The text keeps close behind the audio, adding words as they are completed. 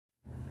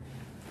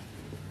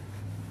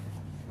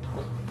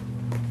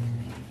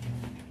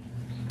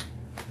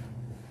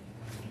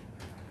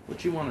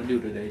What you want to do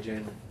today,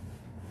 Jalen?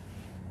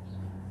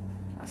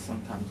 That's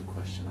sometimes a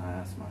question I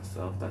ask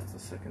myself. That's the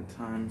second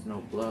time, no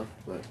bluff,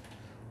 but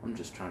I'm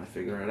just trying to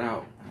figure it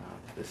out.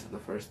 This is the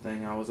first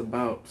thing I was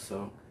about,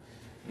 so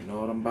you know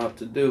what I'm about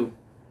to do.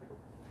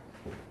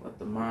 Let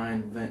the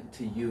mind vent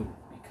to you,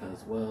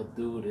 because, well,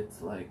 dude,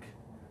 it's like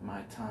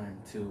my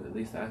time too, at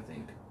least I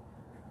think.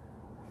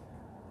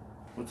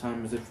 What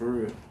time is it for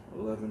real?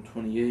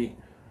 11:28.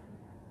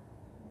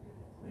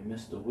 We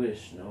missed a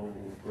wish. No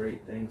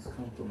great things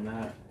come from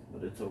that,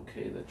 but it's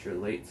okay that you're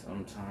late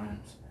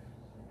sometimes,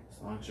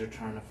 as long as you're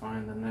trying to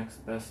find the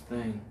next best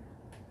thing.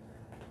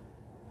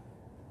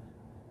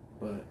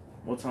 But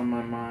what's on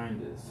my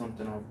mind is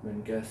something I've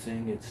been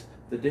guessing. It's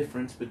the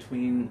difference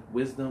between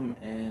wisdom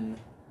and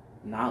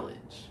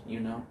knowledge, you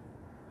know?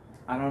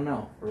 I don't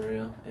know, for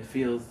real. It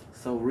feels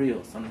so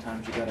real.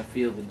 Sometimes you gotta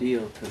feel the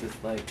deal, because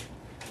it's like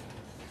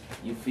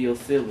you feel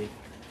silly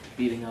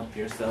beating up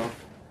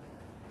yourself,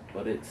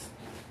 but it's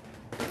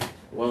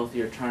wealth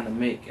you're trying to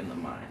make in the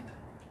mind.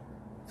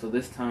 So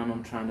this time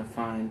I'm trying to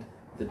find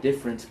the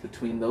difference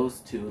between those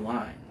two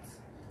lines,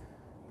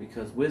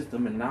 because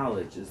wisdom and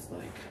knowledge is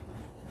like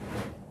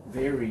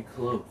very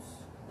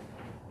close.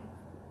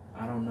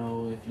 I don't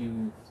know if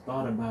you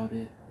thought about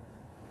it,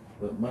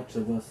 but much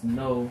of us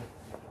know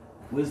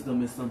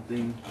wisdom is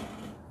something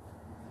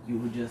you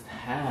would just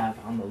have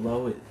on the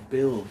low. It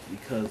builds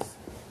because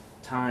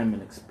time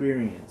and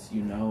experience,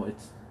 you know,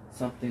 it's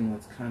something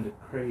that's kind of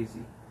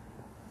crazy.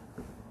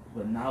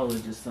 But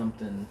knowledge is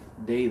something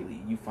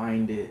daily. You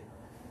find it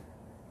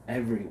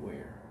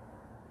everywhere.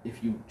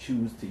 If you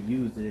choose to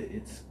use it,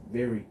 it's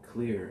very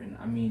clear. And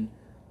I mean,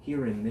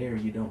 here and there,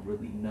 you don't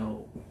really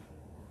know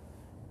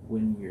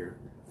when you're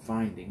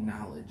finding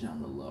knowledge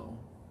on the low.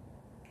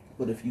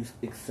 But if you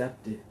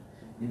accept it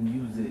and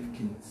use it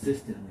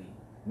consistently,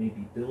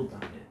 maybe build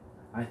on it,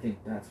 I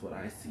think that's what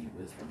I see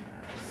wisdom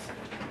as.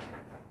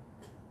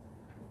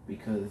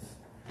 Because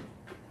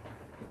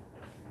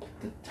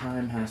the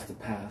time has to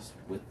pass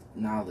with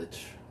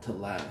knowledge to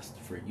last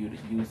for you to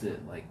use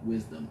it like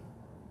wisdom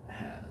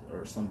has,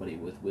 or somebody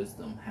with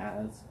wisdom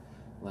has.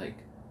 Like,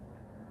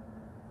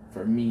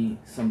 for me,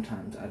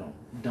 sometimes I don't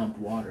dump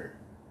water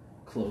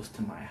close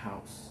to my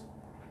house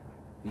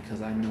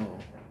because I know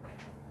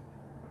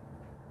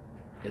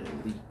it'll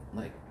leak.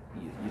 Like,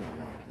 you don't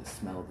want the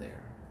smell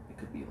there. It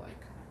could be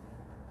like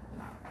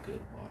not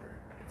good water.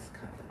 It's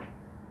kind of,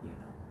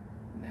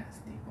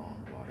 nasty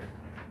bone water.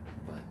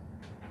 But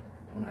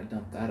when I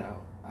dump that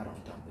out, I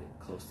don't dump it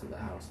close to the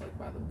house, like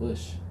by the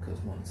bush, because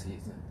one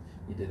season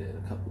you did it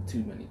a couple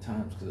too many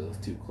times because it was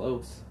too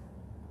close,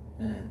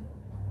 and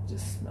it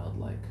just smelled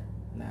like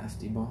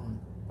nasty bone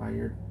by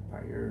your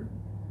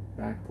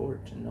back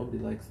porch, and nobody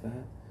likes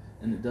that.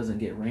 And it doesn't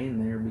get rain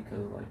there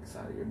because like the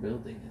side of your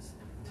building is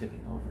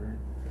tipping over it.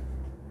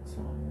 So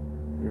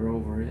you're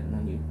over it, and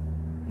then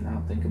you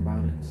now think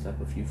about it,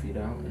 step a few feet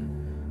out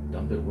and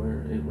dump it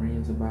where it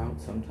rains about.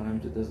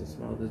 Sometimes it doesn't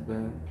smell this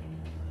bad.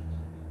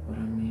 But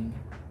I mean,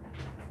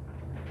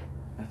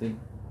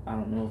 I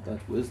don't know if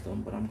that's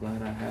wisdom, but I'm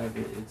glad I have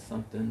it. It's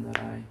something that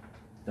I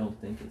don't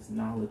think is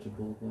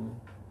knowledgeable though.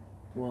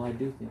 Well, I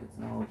do think it's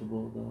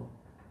knowledgeable though,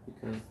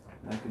 because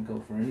I could go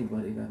for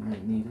anybody that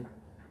might need it.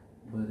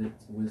 But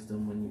it's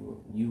wisdom when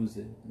you use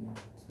it.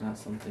 It's not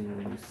something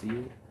when you see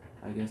it.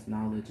 I guess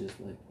knowledge is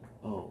like,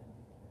 oh,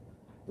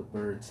 the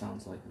bird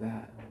sounds like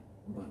that.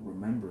 But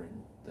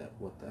remembering that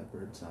what that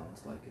bird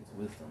sounds like is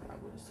wisdom, I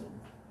would assume.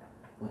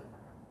 But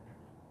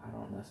I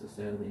don't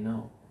necessarily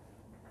know.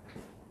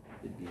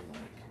 It'd be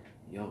like,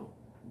 yo,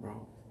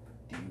 bro,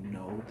 do you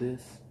know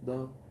this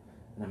though?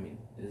 And I mean,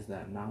 is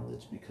that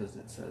knowledge because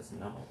it says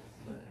no?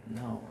 But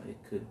no, it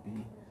could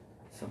be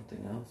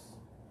something else,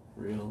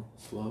 real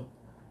slow.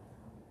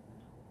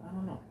 I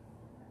don't know.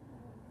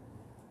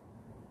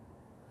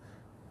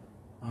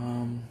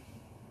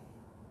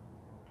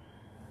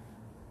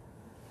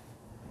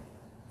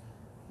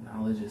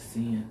 Knowledge is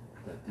seeing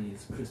that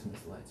these Christmas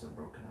lights are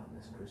broken on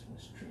this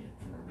Christmas tree in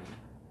front of me.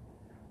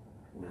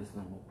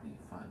 Wisdom would be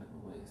finding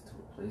ways to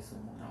replace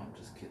them. No, I'm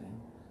just kidding.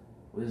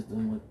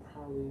 Wisdom would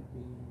probably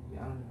be,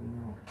 I don't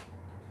even know,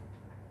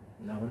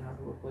 knowing how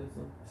to replace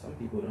them. Some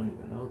people don't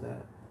even know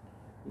that.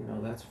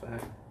 That's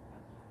fact.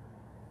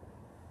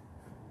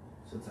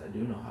 Since I do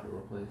know how to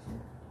replace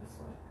them, it's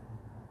like,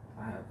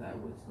 I have that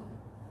wisdom.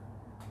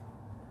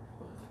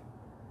 But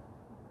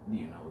do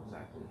you know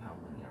exactly how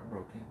many are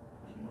broken?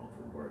 Do you know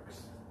if it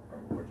works? Or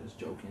we're just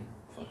joking,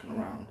 fucking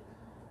around,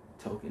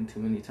 token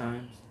too many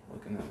times,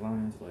 looking at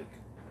lines like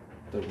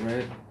the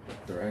red,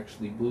 they're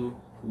actually blue.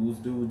 Whose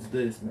dude's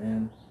this,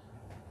 man?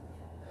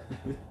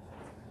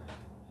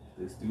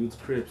 This dude's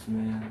Crips,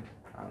 man.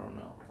 I don't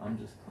know. I'm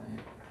just playing.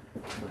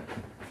 But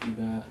if you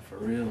got, for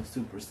real,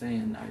 Super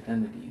Saiyan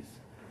identities,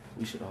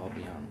 we should all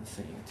be on the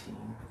same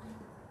team.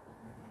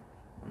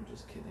 I'm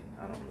just kidding.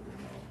 I don't really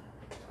know.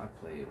 I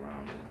play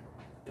around and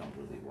don't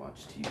really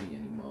watch TV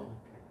anymore.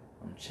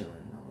 I'm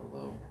chilling on the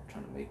low,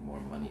 trying to make more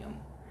money on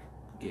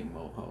getting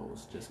more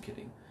hoes. Just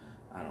kidding.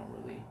 I don't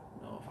really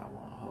know if I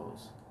want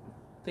hoes. I'm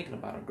thinking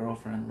about a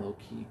girlfriend low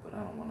key, but I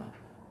don't want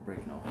to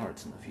break no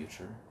hearts in the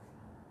future.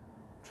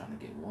 I'm trying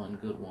to get one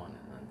good one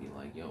and then be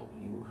like, yo,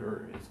 you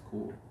her is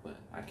cool, but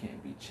I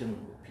can't be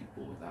chilling with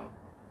people without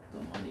the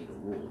money to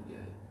rule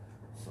yet.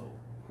 So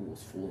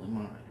who's fooling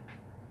mine?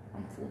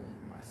 I'm fooling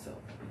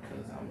myself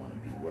because I want to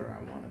be where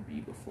I want to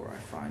be before I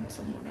find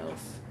someone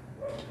else.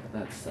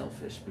 That's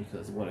selfish,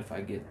 because what if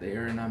I get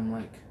there and I'm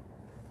like,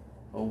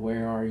 oh,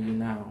 where are you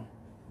now?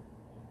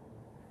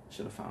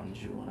 Should have found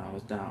you when I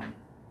was down.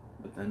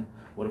 But then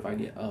what if I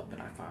get up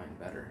and I find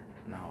better?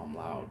 Now I'm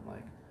loud,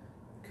 like,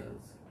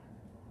 because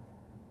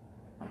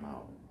I'm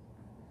out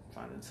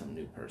finding some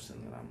new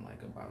person that I'm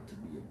like about to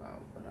be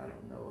about, but I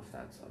don't know if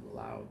that's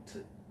allowed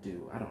to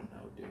do. I don't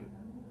know, dude.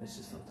 It's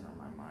just something on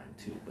my mind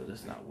too, but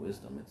it's not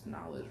wisdom, it's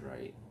knowledge,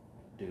 right,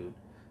 dude?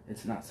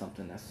 It's not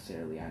something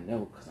necessarily I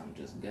know, because I'm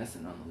just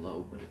guessing on the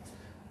low, but it's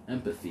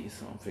empathy,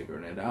 so I'm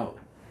figuring it out.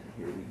 And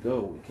here we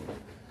go. We can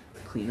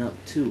clean up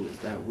too. Is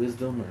that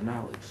wisdom or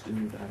knowledge,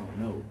 dude? I don't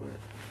know, but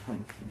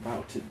I'm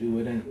about to do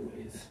it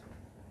anyways.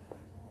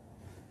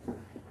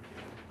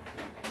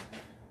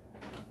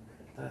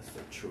 That's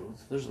the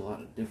truth. There's a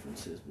lot of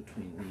differences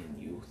between me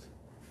and youth.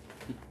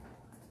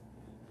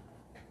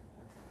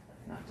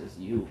 Not just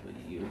you, but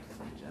youth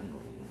in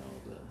general. You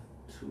know,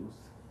 the tooth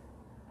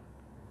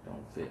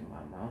don't fit in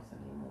my mouth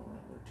anymore.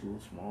 They're too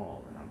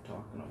small, and I'm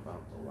talking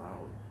about the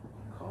loud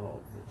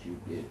calls that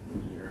you get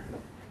when your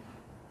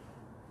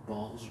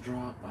balls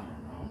drop. I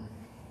don't know.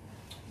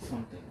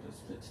 Something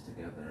just fits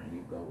together and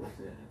you go with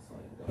it. It's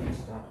like, don't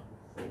stop,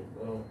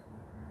 full go.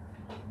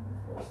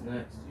 What's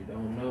next? You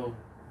don't know.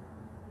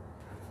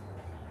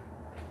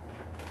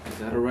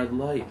 He's at a red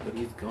light, but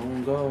he's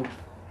gonna go.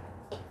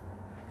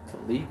 It's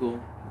illegal.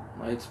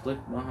 Lights flick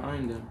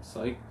behind him. It's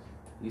like,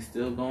 he's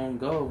still gonna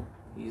go.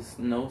 He's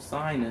no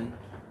signing.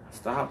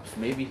 Stops,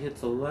 maybe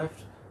hits a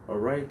left or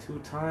right 2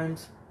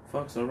 times.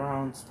 Fucks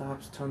around,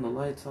 stops, turn the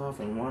lights off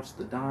and watch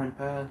the dime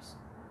pass.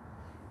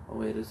 Oh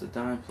wait, it's a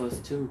dime plus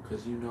 2,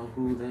 because you know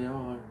who they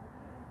are.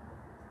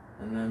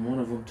 And then one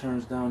of them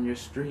turns down your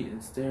street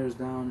and stares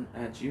down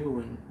at you,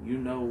 and you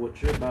know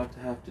what you're about to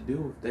have to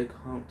do. If they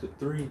count to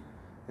 3,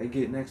 they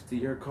get next to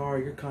your car,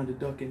 you're kind of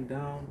ducking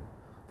down.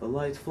 The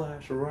lights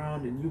flash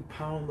around and you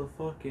pound the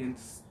fucking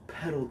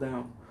pedal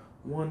down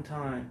 1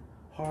 time.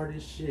 Hard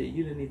as shit.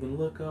 You didn't even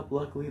look up.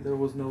 Luckily there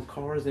was no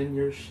cars in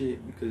your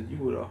shit, because you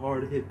would have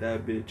hard hit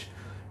that bitch.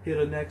 Hit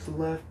a next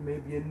left,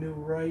 maybe a new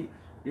right.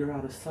 You're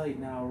out of sight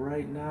now.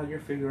 Right now you're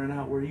figuring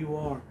out where you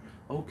are.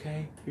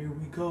 Okay, here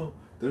we go.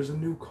 There's a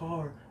new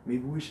car.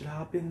 Maybe we should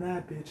hop in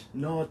that bitch.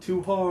 No,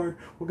 too hard.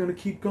 We're gonna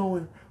keep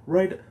going.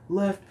 Right,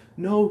 left,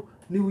 no,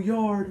 new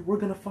yard. We're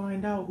gonna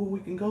find out who we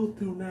can go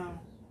through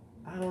now.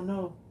 I don't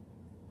know.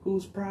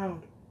 Who's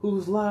proud?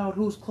 Who's loud?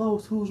 Who's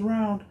close? Who's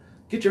round?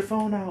 Get your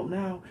phone out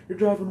now. You're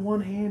driving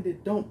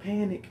one-handed. Don't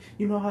panic.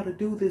 You know how to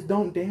do this.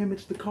 Don't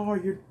damage the car.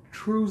 You're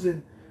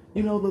cruising.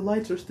 You know the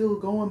lights are still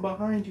going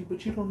behind you,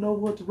 but you don't know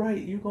what's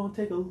right. You're gonna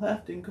take a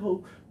left and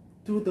go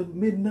through the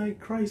midnight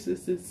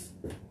crisis.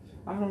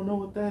 I don't know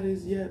what that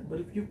is yet,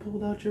 but if you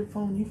pulled out your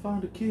phone, you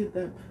found a kid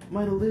that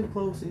might have lived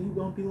close, and you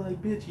gonna be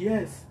like, bitch,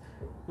 yes,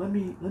 let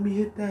me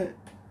hit that.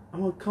 I'm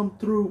gonna come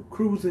through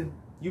cruising.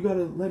 You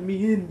gotta let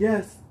me in,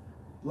 yes.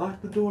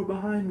 Lock the door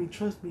behind me.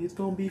 Trust me, it's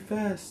gonna be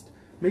fast.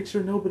 Make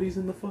sure nobody's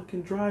in the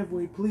fucking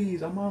driveway,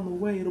 please. I'm on the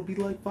way. It'll be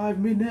like 5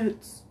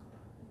 minutes.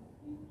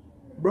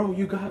 Bro,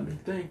 you got me.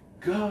 Thank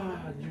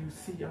God. You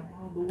see, I'm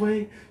on the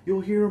way.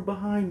 You'll hear him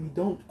behind me.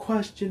 Don't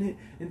question it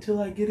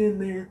until I get in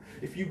there.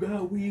 If you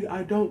got weed,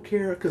 I don't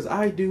care, because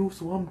I do.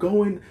 So I'm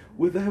going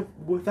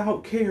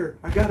without care.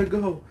 I gotta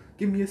go.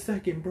 Give me a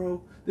second,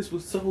 bro. This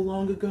was so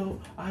long ago.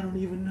 I don't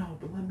even know.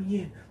 But let me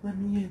in. Let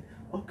me in.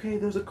 Okay,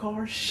 there's a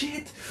car.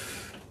 Shit.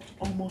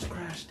 Almost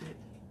crashed it.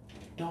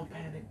 Don't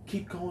panic.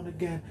 Keep going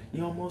again.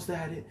 You're almost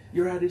at it.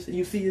 You're at it.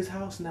 You see his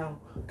house now.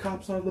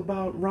 Cops are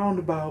about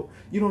roundabout.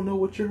 You don't know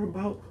what you're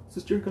about,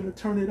 so you're gonna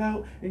turn it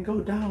out and go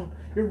down.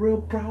 You're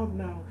real proud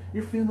now.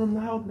 You're feeling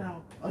loud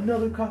now.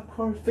 Another cop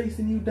car is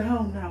facing you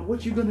down now.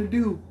 What you gonna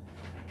do?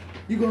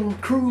 You gonna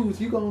cruise.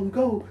 You gonna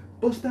go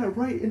bust that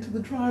right into the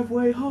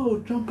driveway. Ho,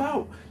 jump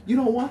out. You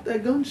don't want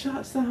that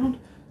gunshot sound.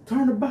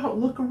 Turn about,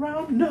 look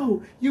around.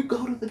 No, you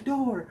go to the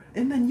door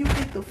and then you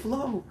hit the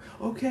flow.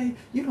 Okay,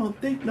 you don't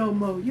think no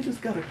more. You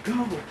just gotta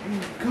go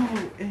and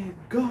go and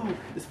go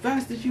as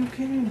fast as you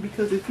can,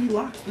 because if he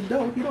locks the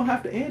door, you don't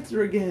have to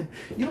answer again.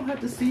 You don't have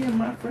to see him,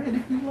 my friend.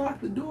 If you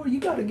lock the door, you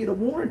gotta get a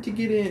warrant to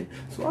get in.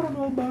 So I don't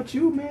know about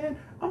you, man.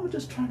 I'm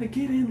just trying to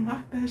get in,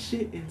 lock that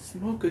shit, and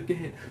smoke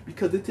again,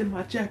 because it's in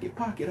my jacket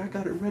pocket. I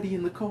got it ready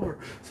in the car.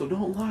 So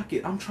don't lock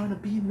it. I'm trying to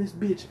be in this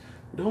bitch.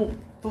 Don't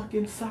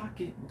fucking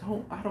sock it.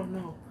 I don't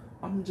know.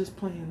 I'm just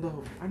playing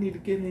though. I need to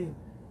get in.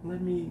 Let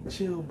me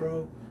chill,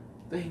 bro.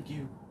 Thank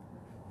you.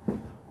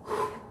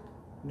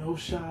 No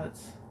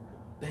shots.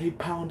 They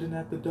pounding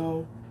at the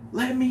door.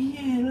 Let me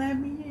in. Let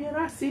me in.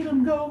 I see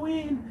them go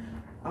in.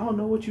 I don't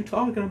know what you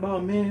talking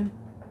about, man.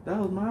 That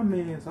was my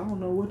man's. I don't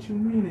know what you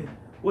meaning.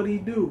 What'd he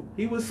do?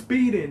 He was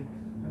speeding.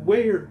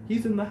 Where?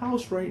 He's in the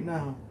house right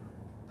now.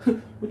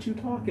 What you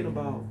talking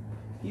about?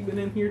 He been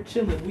in here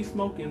chilling. We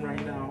smoking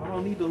right now. I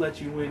don't need to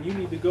let you in. You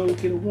need to go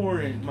get a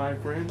warrant, my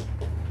friend.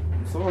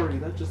 I'm sorry.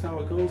 That's just how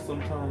it goes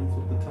sometimes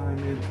with the time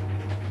is.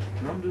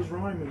 And I'm just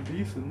rhyming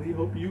decently.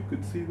 Hope you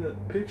could see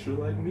that picture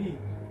like me.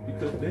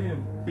 Because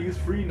damn, he's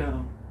free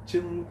now.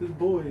 Chilling with his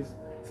boys.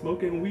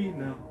 Smoking weed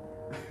now.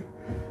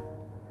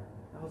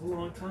 That was a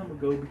long time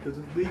ago because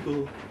it's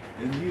legal.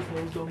 And these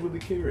hoes don't really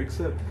care.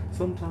 Except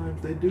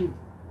sometimes they do.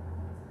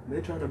 They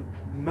try to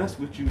mess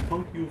with you,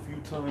 punk you a few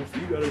times, so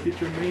you gotta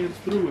get your mans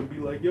through and be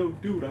like, yo,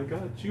 dude, I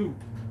got you.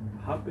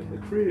 Hop in the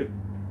crib.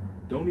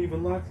 Don't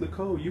even lock the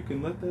code. You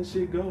can let that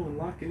shit go and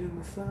lock it in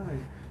the side.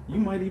 You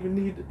might even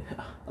need,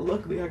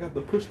 luckily I got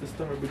the push to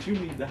start, but you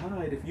need to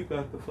hide if you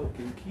got the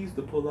fucking keys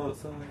to pull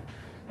outside.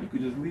 You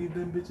could just leave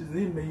them bitches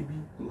in maybe,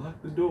 lock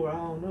the door, I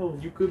don't know.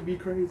 You could be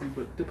crazy,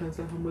 but depends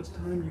on how much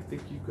time you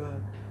think you got.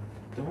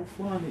 Don't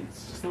flaunt it,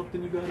 it's just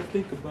something you gotta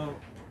think about.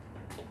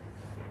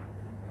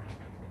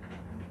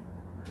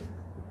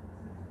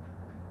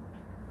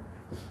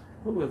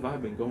 What have I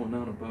been going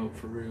on about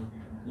for real?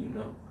 You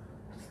know,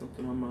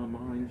 something on my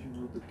mind, you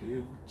know the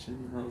deal.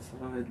 Chilling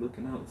outside,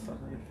 looking outside,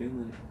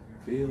 feeling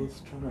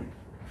feels, trying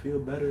to feel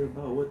better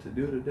about what to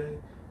do today.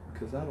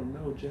 Because I don't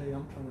know, Jay,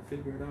 I'm trying to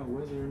figure it out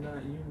whether or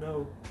not you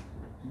know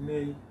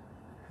me.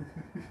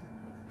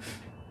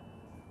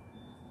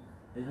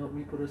 It helped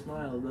me put a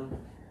smile though.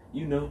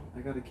 You know,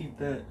 I gotta keep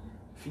that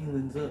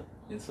feelings up.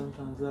 And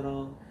sometimes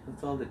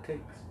that's all it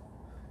takes.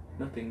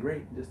 Nothing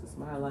great, just a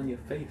smile on your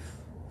face.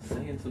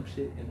 Saying some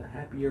shit in a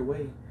happier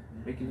way,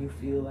 making you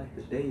feel like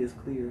the day is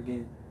clear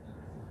again.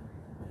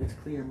 It's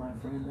clear, my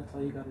friend. That's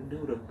all you gotta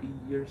do to be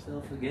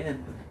yourself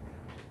again.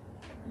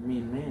 I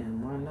mean,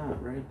 man, why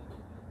not, right?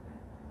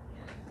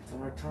 It's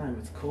our time.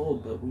 It's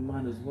cold, but we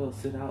might as well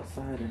sit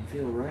outside and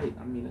feel right.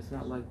 I mean, it's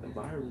not like the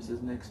virus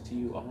is next to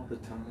you all the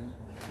time.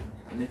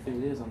 And if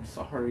it is, I'm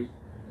sorry.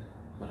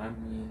 But I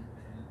mean,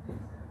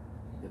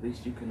 at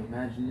least you can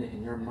imagine it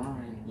in your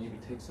mind. Maybe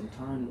take some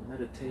time to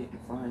meditate and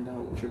find out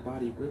what your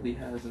body really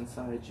has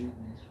inside you.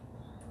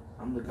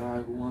 I'm the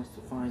guy who wants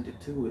to find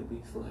it too, at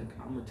least. Like,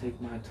 I'm gonna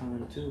take my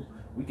time too.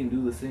 We can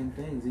do the same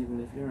things,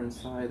 even if you're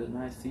inside and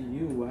I see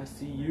you. I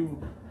see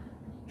you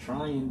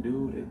trying,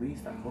 dude. At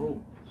least I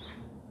hope.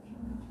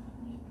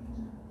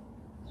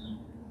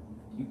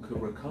 You could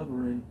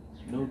recover and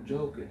no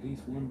joke, at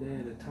least one day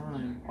at a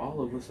time.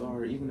 All of us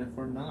are, even if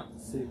we're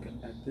not sick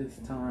at this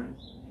time.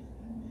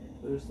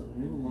 There's some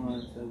new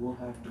lines that we'll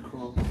have to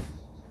cross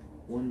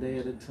one day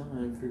at a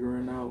time,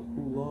 figuring out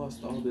who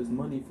lost all this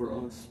money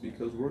for us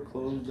because we're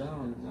closed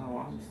down. And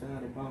now I'm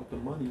sad about the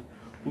money.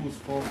 Whose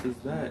fault is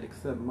that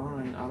except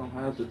mine? I don't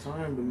have the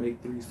time to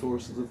make 3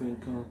 sources of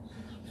income.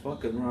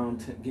 Fucking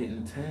around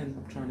getting 10.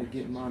 I'm trying to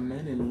get my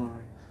men in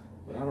line.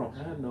 But I don't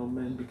have no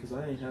men because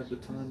I ain't have the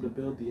time to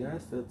build the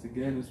assets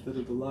again instead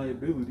of the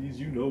liabilities.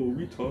 You know what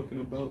we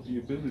talking about, the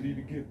ability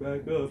to get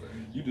back up.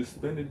 You just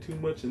spending too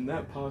much in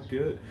that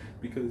pocket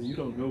because you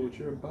don't know what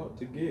you're about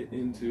to get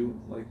into.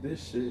 Like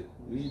this shit,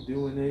 we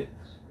doing it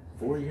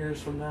 4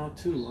 years from now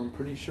too. I'm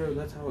pretty sure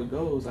that's how it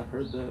goes. I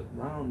heard that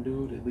round,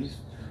 dude, at least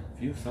a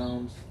few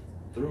sounds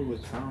through.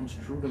 It sounds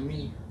true to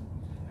me.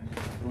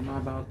 What am I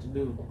about to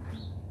do?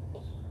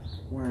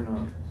 Wearing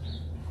a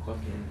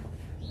fucking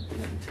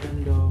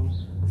Nintendo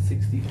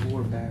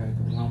 64 bag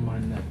around my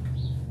neck.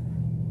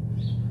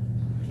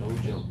 No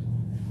joke.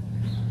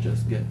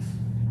 Just guess.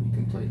 You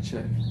can play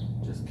check.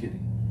 Just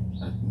kidding.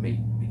 Mate,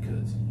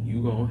 because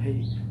you gon'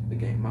 hate the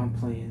game I'm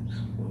playing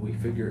when we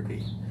figure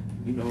 8.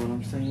 You know what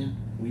I'm saying?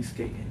 We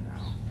skating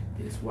now.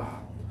 It's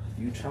wild.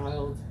 You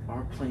child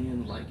are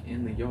playing like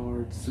in the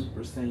yard,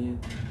 Super Saiyan,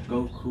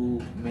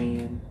 Goku,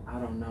 man, I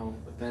don't know,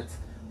 but that's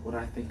what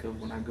I think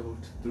of when I go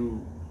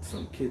through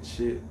some kid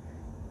shit.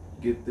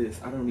 Get this,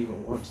 I don't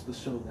even watch the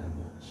show that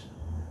much.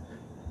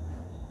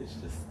 It's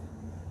just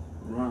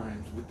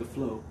rhymes with the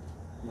flow,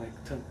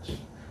 like touch.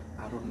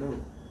 I don't know,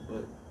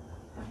 but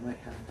I might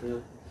have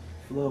to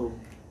flow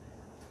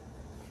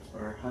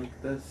or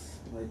hike this,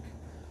 like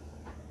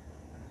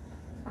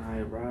I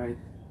ride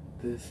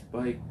this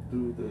bike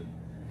through the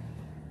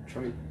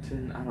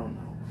Triton, I don't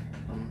know.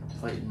 I'm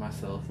fighting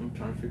myself. I'm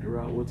trying to figure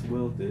out what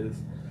wealth is.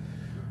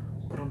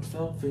 But I'm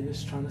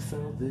selfish trying to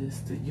sell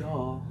this to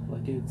y'all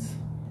like it's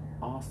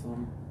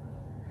awesome.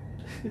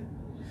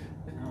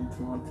 And I'm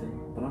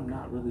flaunting, but I'm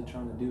not really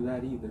trying to do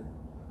that either.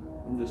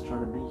 I'm just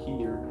trying to be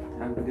here,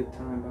 having a good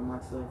time by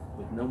myself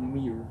with no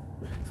mirror.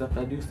 Except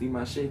I do see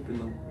my shape in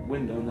the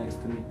window next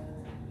to me.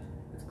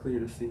 It's clear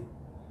to see.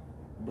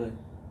 But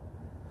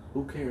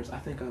who cares? I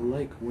think I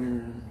like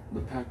wearing the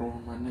pack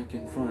around my neck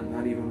in front,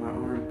 not even my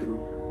arm through.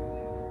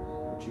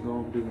 What you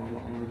gonna do? I'm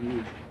gonna arm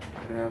you.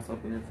 I could have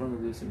something in front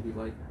of this and be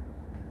like,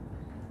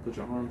 put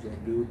your arms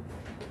up, dude.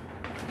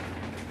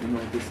 You know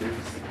what this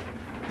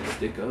is?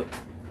 Stick up.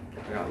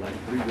 I got like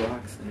 3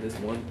 blocks in this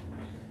one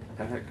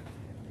pack.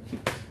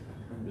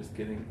 I'm just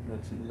kidding.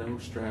 That's no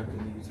strap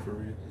in these for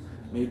real.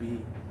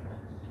 Maybe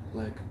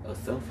like a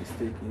selfie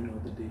stick, you know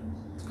the deal.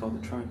 It's called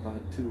a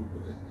tripod too,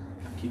 but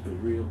I keep it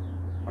real.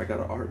 I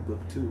got an art book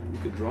too. We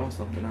could draw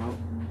something out.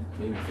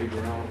 Maybe figure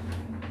out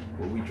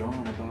what we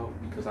drawing about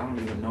because I don't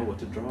even know what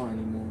to draw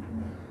anymore.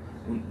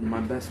 My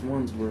best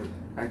ones were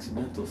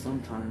accidental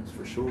sometimes,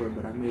 for sure,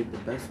 but I made the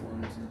best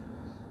ones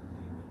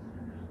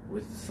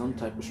with some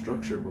type of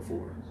structure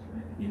before.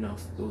 You know,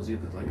 it was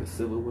either like a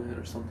silhouette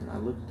or something I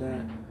looked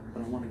at,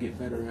 but I want to get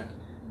better at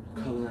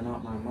coloring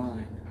out my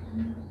mind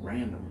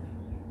randomly.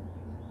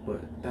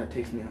 But that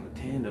takes me on a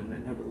tandem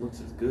that never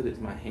looks as good as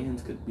my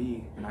hands could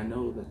be, and I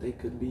know that they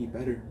could be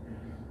better.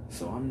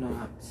 So I'm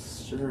not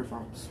sure if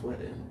I'm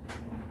sweating.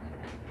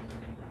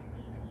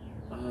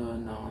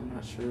 No, I'm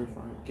not sure if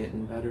I'm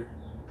getting better.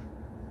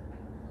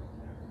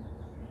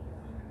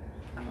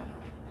 I don't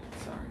know.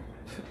 Sorry.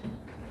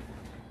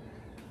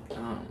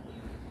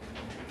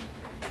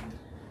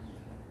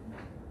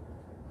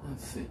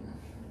 Let's see.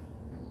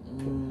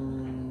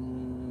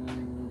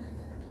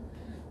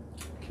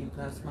 Keep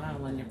that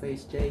smile on your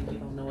face, Jay. You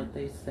don't know what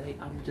they say.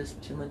 I'm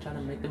just chilling, trying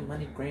to make the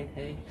money green.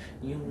 Hey,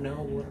 you know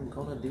what I'm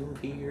gonna do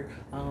here.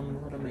 I'm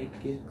gonna make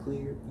it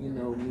clear. You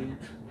know me.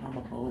 I'm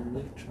a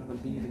homie, trying to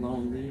be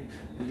lonely.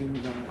 You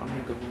know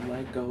I'm gonna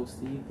like go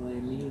see,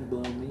 blame me,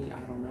 blow me. I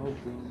don't know,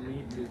 blow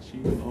me, but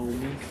you owe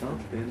me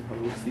something,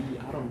 ho. See,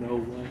 I don't know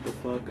what the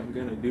fuck I'm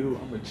gonna do.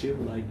 I'ma chill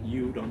like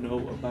you don't know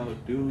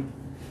about, dude.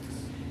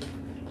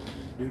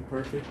 Dude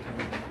perfect.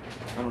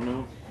 I don't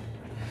know.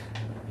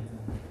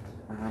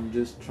 I'm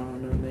just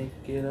trying to make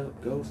it up,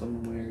 go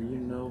somewhere. You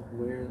know,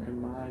 where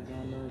am I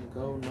gonna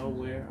go?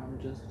 Nowhere. I'm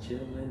just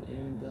chilling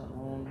in the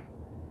own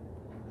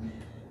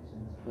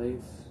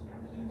place.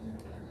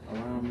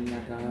 Around me I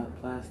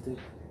got plastic.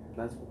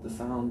 That's what the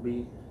sound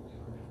be.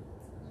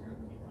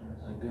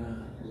 I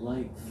got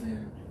lights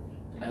and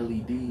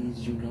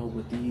LEDs, you know,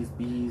 with these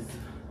bees.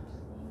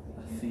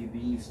 I see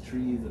these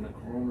trees and a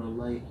corona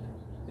light.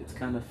 It's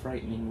kind of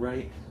frightening,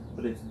 right?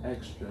 But it's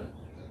extra,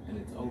 and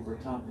it's over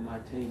top of my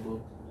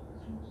table.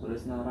 But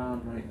it's not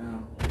on right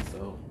now,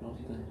 so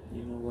nothing.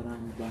 You know what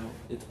I'm about.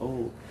 It's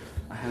old.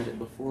 I had it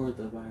before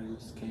the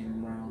virus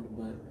came around,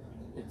 but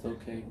it's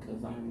okay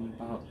because I'm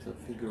about to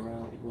figure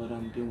out what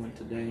I'm doing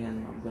today,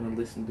 and I'm gonna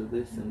listen to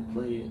this and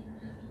play it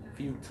a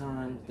few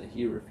times to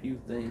hear a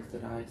few things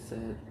that I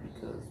said,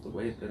 because the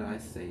way that I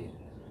say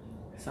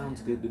it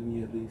sounds good to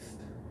me, at least.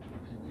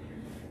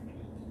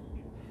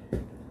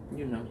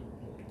 You know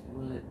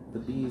what the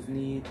bees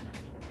need,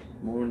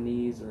 more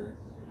knees or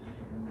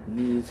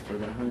knees for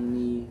the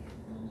honey.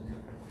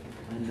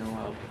 I know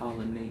I'll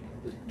pollinate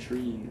the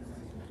trees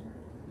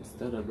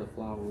instead of the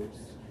flowers.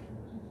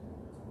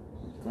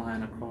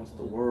 Flying across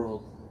the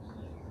world,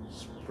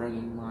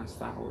 spreading my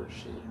sour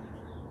shit.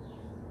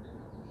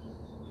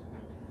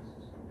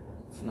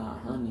 It's not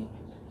honey,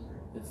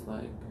 it's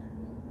like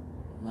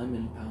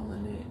lemon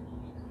pollinate.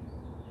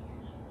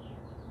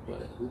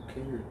 But who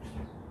cares?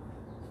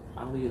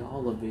 I'll eat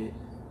all of it.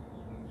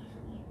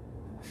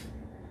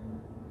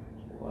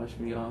 Wash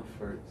me off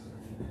first.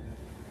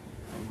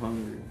 I'm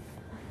hungry,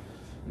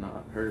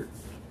 not hurt.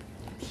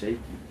 I'm shaky,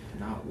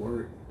 not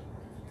worried.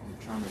 I'm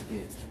trying to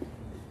get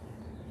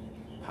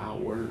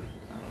power.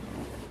 I don't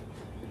know.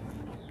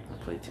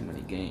 I play too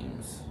many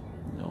games.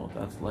 You know,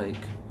 that's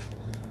like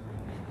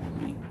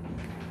me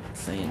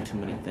saying too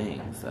many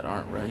things that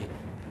aren't right.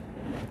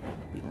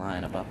 Be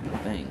lying about the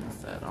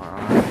things that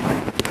aren't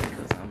right,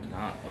 because I'm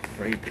not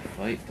afraid to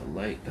fight the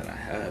light that I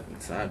have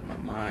inside my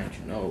mind.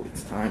 You know,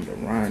 it's time to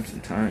rhyme.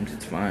 Sometimes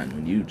it's fine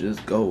when you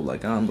just go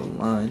like on the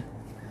line.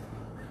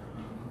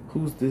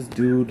 Who's this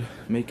dude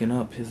making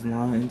up his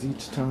lines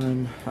each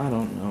time? I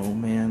don't know,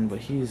 man, but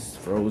he's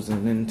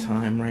frozen in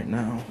time right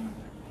now.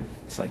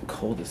 It's like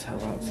cold as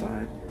hell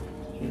outside.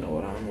 You know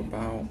what I'm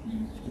about.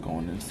 I'm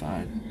going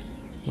inside.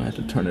 I have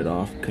to turn it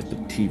off because the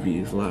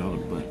TV is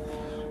loud, but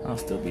I'll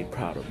still be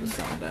proud of the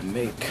sound I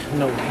make.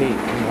 No hate,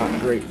 I'm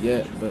not great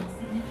yet, but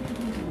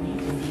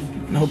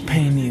no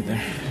pain either.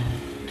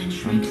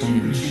 I'm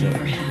playing the show.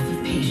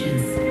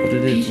 But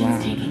it is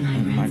loud,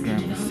 and my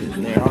grandma's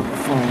sitting there on the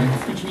phone.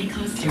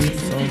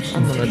 So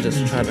I'm gonna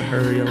just try to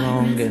hurry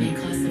along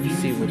and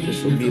see what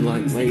this will be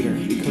like later,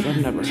 because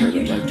I've never heard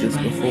it like this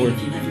before.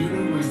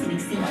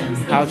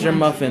 How's your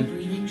muffin?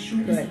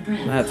 Good.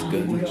 That's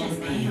good.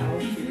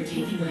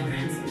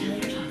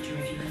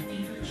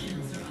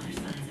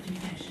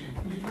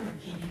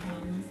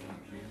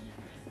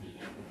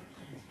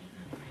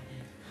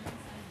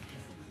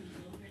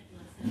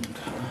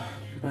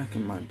 Back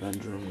in my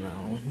bedroom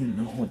now. You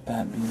know what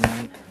that be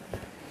like.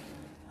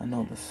 I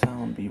know the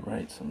sound be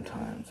right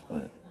sometimes,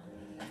 but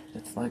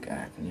it's like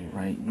acne,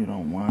 right? You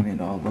don't want it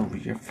all over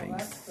your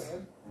face.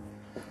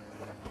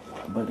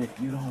 But if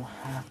you don't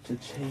have to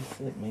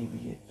chase it,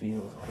 maybe it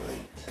feels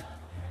great.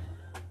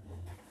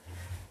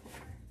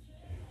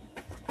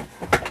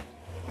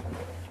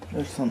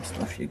 There's some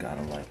stuff you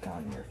gotta like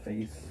on your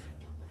face.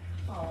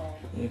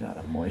 You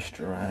gotta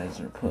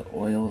moisturize or put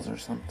oils or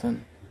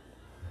something.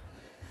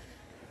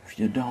 If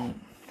you don't,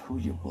 who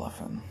you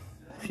bluffing?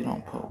 If you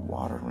don't put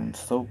water and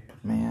soap,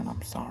 man,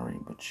 I'm sorry,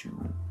 but you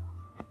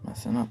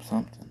messing up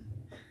something.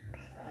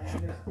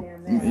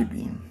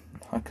 Maybe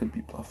I could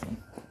be bluffing.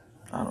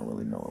 I don't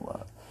really know a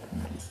lot.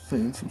 I'm just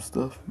saying some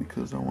stuff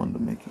because I wanted to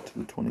make it to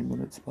the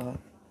 20-minute spot.